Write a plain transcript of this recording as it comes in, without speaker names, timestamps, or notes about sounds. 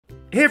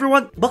Hey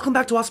everyone, welcome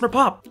back to AWESMR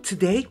Pop.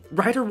 Today,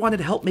 Ryder wanted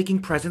help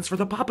making presents for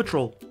the Paw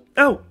Patrol.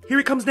 Oh, here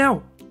he comes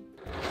now.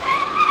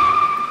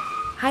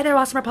 Hi there,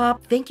 AWESMR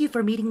Pop. Thank you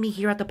for meeting me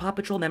here at the Paw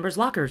Patrol members'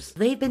 lockers.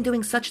 They've been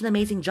doing such an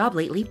amazing job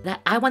lately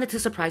that I wanted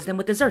to surprise them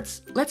with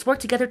desserts. Let's work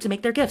together to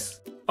make their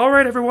gifts.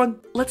 Alright everyone,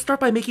 let's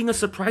start by making a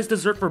surprise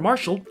dessert for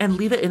Marshall and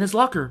leave it in his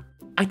locker.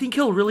 I think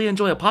he'll really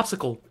enjoy a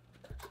popsicle.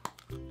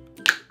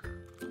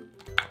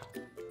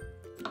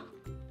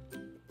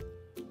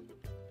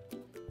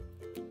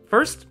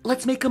 First,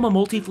 let's make him a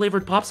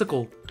multi-flavored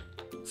popsicle.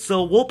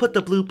 So we'll put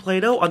the blue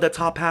Play-Doh on the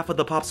top half of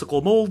the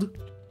popsicle mold.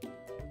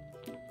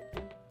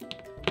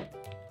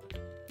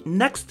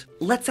 Next,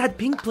 let's add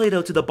pink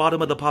Play-Doh to the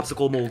bottom of the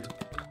popsicle mold.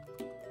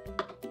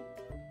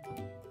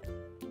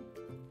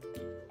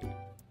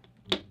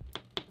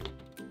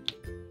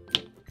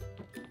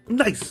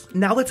 Nice!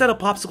 Now let's add a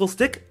popsicle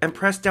stick and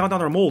press down on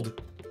our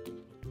mold.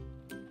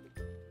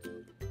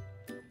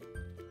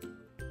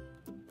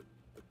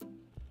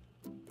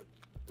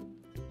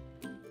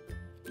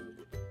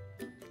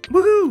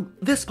 Woohoo!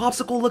 This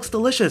popsicle looks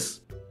delicious!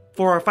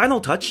 For our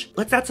final touch,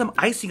 let's add some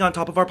icing on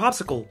top of our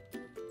popsicle.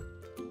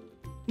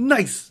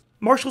 Nice!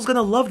 Marshall's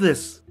gonna love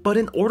this! But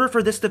in order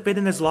for this to fit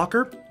in his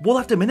locker, we'll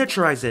have to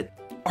miniaturize it.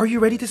 Are you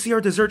ready to see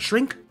our dessert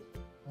shrink?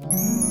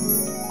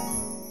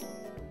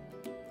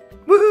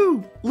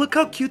 Woohoo! Look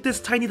how cute this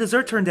tiny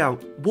dessert turned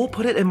out! We'll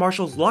put it in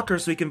Marshall's locker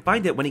so he can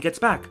find it when he gets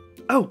back.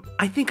 Oh,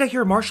 I think I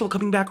hear Marshall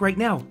coming back right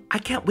now. I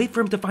can't wait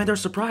for him to find our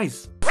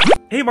surprise.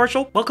 Hey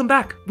Marshall, welcome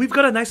back. We've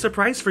got a nice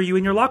surprise for you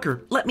in your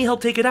locker. Let me help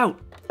take it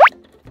out.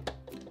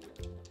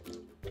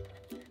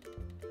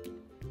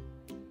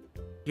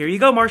 Here you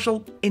go,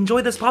 Marshall.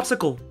 Enjoy this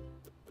popsicle.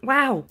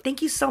 Wow,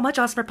 thank you so much,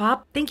 AWESMR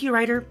Pop. Thank you,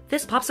 Ryder.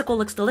 This popsicle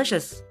looks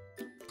delicious.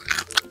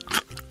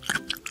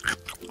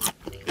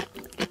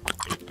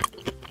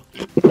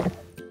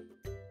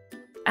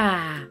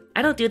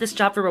 I don't do this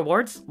job for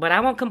rewards, but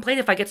I won't complain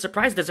if I get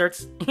surprise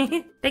desserts.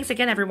 Thanks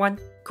again, everyone.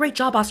 Great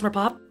job, AWESMR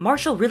Pop.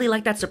 Marshall really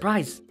liked that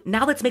surprise.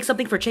 Now let's make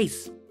something for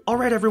Chase.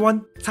 Alright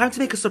everyone, time to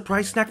make a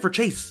surprise snack for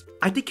Chase.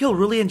 I think he'll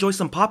really enjoy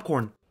some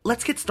popcorn.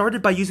 Let's get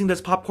started by using this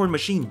popcorn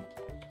machine.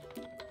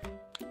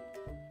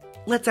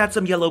 Let's add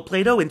some yellow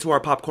Play-Doh into our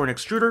popcorn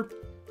extruder.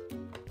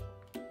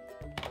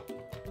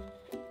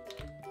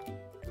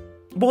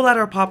 We'll add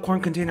our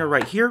popcorn container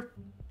right here.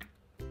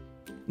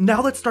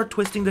 Now let's start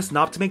twisting this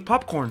knob to make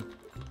popcorn.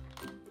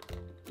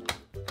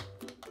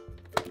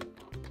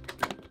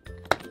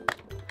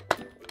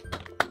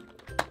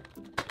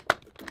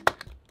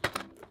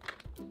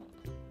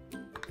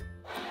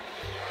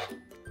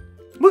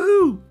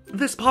 Woohoo!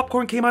 This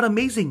popcorn came out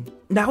amazing!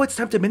 Now it's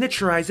time to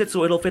miniaturize it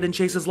so it'll fit in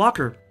Chase's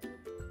locker.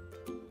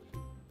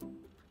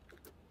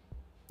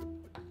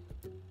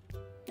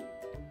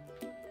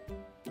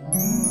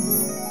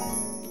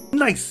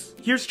 Nice!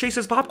 Here's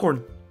Chase's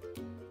popcorn.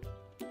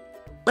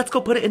 Let's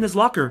go put it in his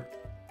locker.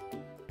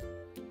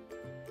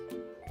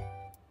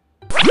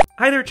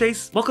 Hi there,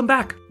 Chase. Welcome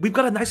back. We've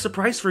got a nice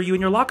surprise for you in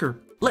your locker.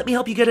 Let me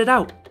help you get it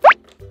out.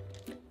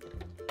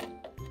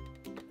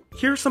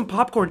 Here's some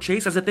popcorn,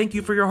 Chase, as a thank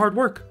you for your hard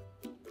work.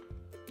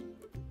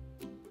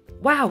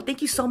 Wow,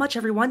 thank you so much,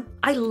 everyone.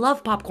 I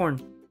love popcorn.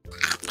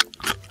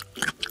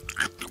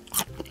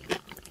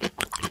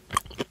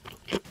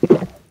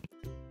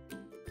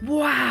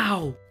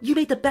 Wow! You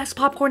made the best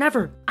popcorn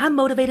ever! I'm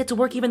motivated to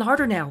work even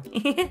harder now.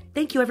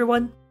 Thank you,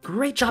 everyone.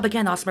 Great job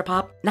again, AWESMR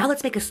Pop. Now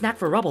let's make a snack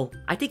for Rubble.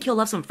 I think he'll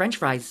love some french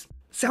fries.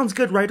 Sounds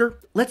good, Ryder.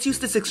 Let's use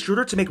this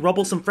extruder to make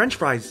Rubble some french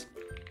fries.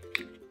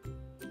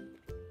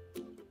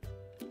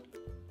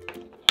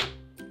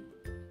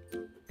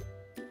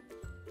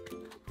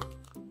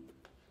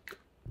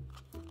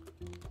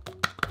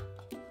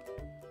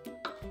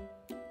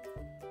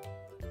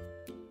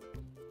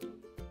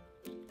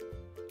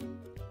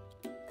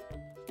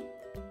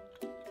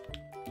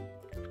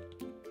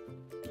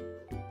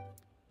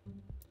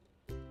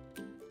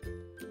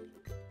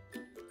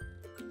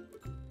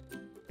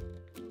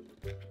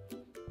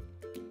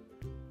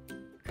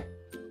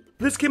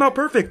 This came out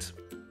perfect!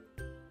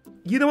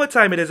 You know what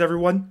time it is,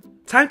 everyone.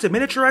 Time to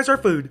miniaturize our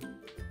food.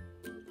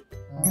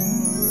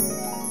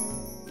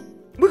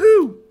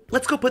 Woohoo!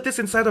 Let's go put this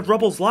inside of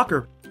Rubble's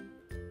locker.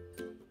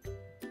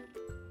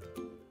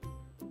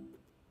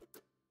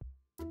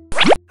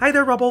 Hi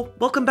there, Rubble.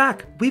 Welcome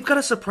back. We've got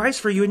a surprise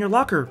for you in your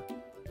locker.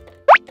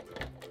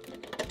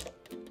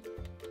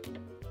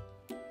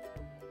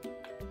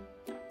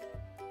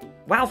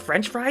 Wow,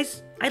 french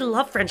fries? I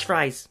love french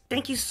fries.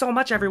 Thank you so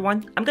much,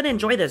 everyone. I'm gonna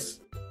enjoy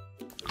this.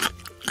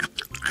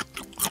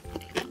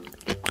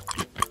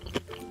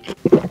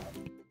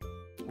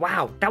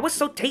 Wow, that was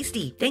so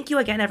tasty! Thank you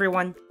again,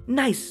 everyone.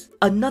 Nice!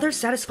 Another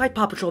satisfied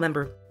Paw Patrol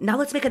member. Now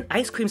let's make an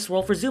ice cream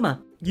swirl for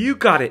Zuma. You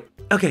got it!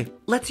 Okay,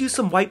 let's use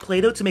some white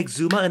Play-Doh to make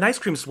Zuma an ice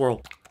cream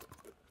swirl.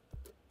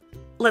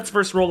 Let's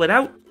first roll it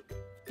out.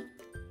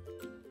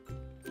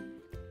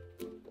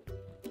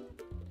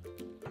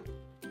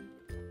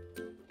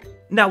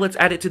 Now let's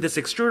add it to this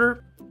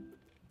extruder.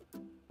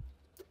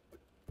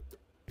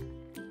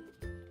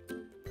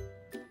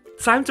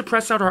 Time to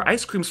press out our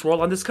ice cream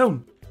swirl on this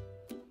cone.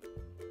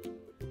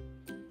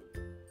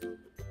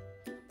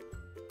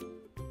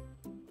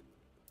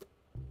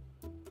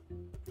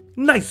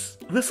 Nice!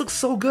 This looks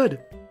so good!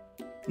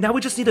 Now we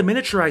just need to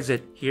miniaturize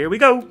it. Here we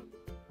go!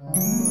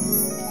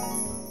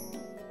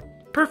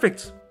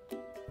 Perfect!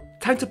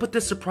 Time to put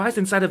this surprise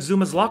inside of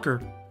Zuma's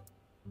locker.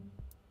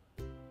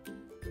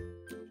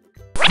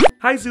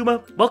 Hi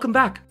Zuma, welcome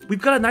back.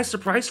 We've got a nice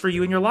surprise for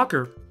you in your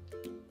locker.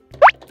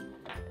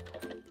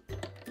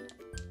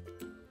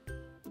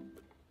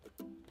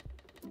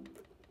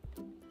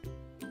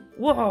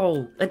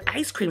 Whoa, an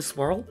ice cream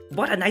swirl?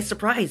 What a nice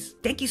surprise.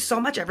 Thank you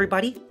so much,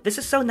 everybody. This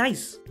is so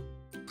nice.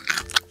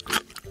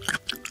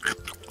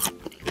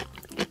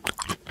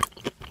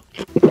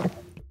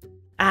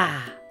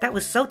 Ah, that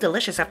was so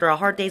delicious after a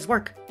hard day's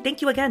work.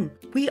 Thank you again.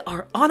 We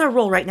are on a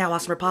roll right now,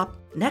 AWESMR Pop.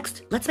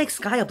 Next, let's make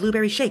Sky a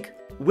blueberry shake.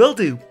 Will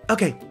do.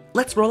 Okay,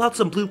 let's roll out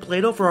some blue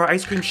Play-Doh for our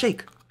ice cream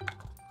shake.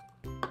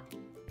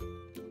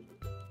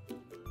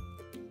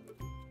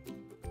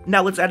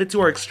 Now let's add it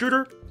to our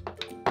extruder.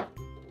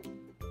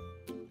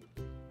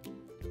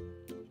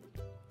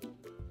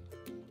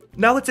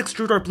 Now let's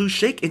extrude our blue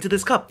shake into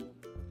this cup.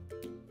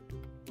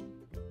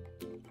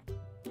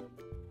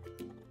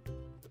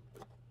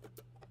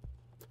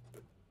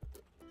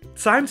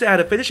 Time to add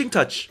a finishing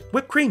touch,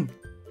 whipped cream.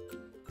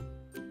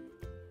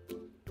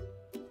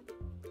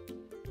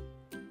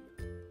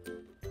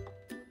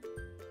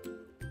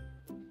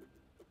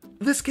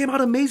 This came out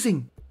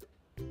amazing.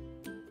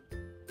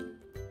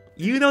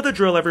 You know the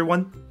drill,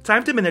 everyone.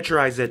 Time to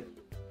miniaturize it.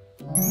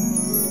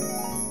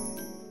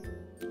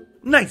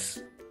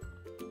 Nice!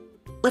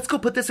 Let's go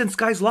put this in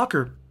Sky's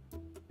locker.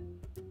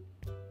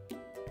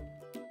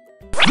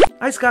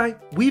 Hi Sky,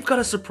 we've got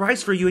a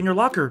surprise for you in your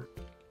locker.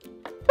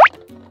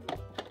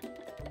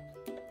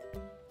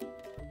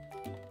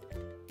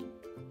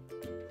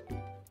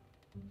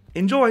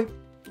 Enjoy!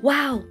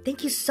 Wow,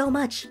 thank you so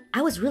much.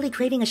 I was really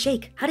craving a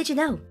shake. How did you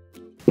know?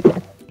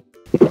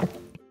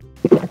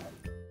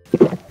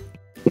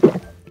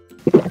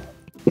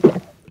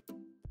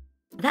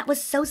 That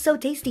was so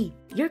tasty.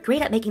 You're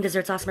great at making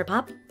desserts, AWESMR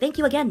Pop. Thank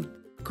you again.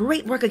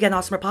 Great work again,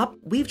 AWESMR Pop.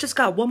 We've just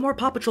got one more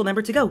Paw Patrol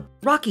member to go.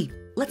 Rocky,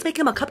 let's make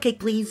him a cupcake,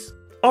 please.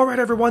 Alright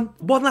everyone,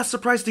 one last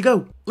surprise to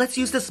go. Let's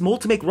use this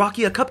mold to make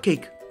Rocky a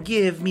cupcake.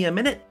 Give me a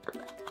minute.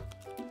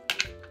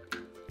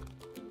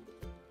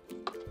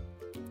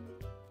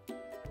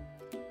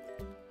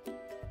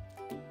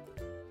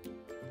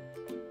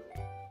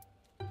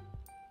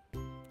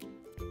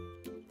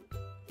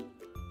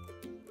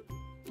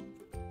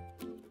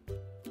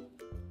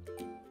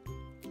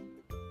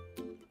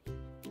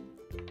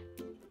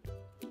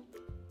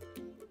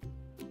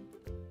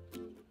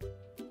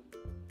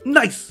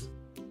 Nice!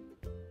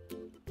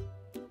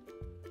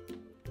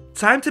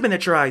 Time to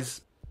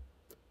miniaturize.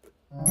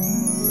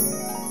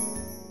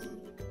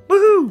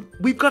 Woohoo!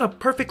 We've got a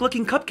perfect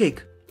looking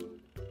cupcake.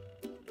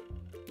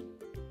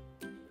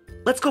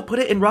 Let's go put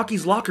it in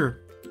Rocky's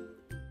locker.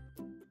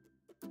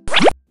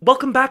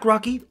 Welcome back,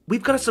 Rocky.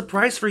 We've got a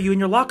surprise for you in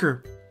your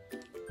locker.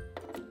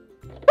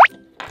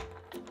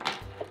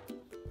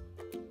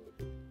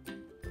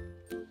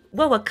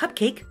 Whoa, a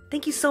cupcake?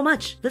 Thank you so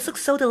much. This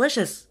looks so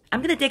delicious.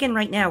 I'm gonna dig in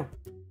right now.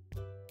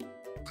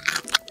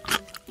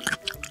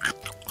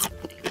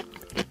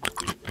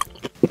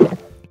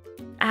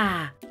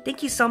 Ah,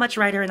 thank you so much,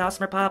 Ryder and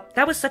AWESMR Pop.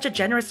 That was such a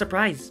generous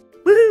surprise.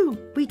 Woohoo!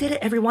 We did it,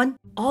 everyone.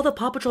 All the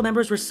Paw Patrol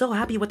members were so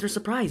happy with their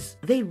surprise.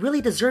 They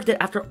really deserved it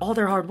after all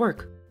their hard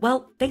work.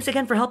 Well, thanks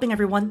again for helping,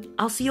 everyone.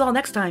 I'll see you all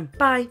next time.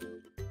 Bye!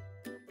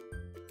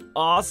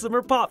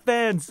 AWESMR Pop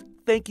fans!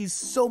 Thank you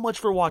so much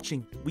for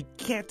watching. We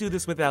can't do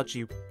this without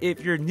you.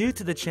 If you're new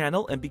to the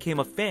channel and became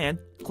a fan,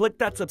 click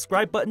that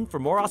subscribe button for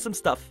more awesome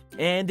stuff.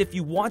 And if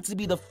you want to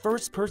be the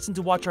first person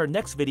to watch our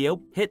next video,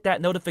 hit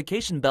that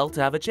notification bell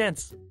to have a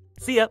chance.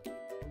 See ya!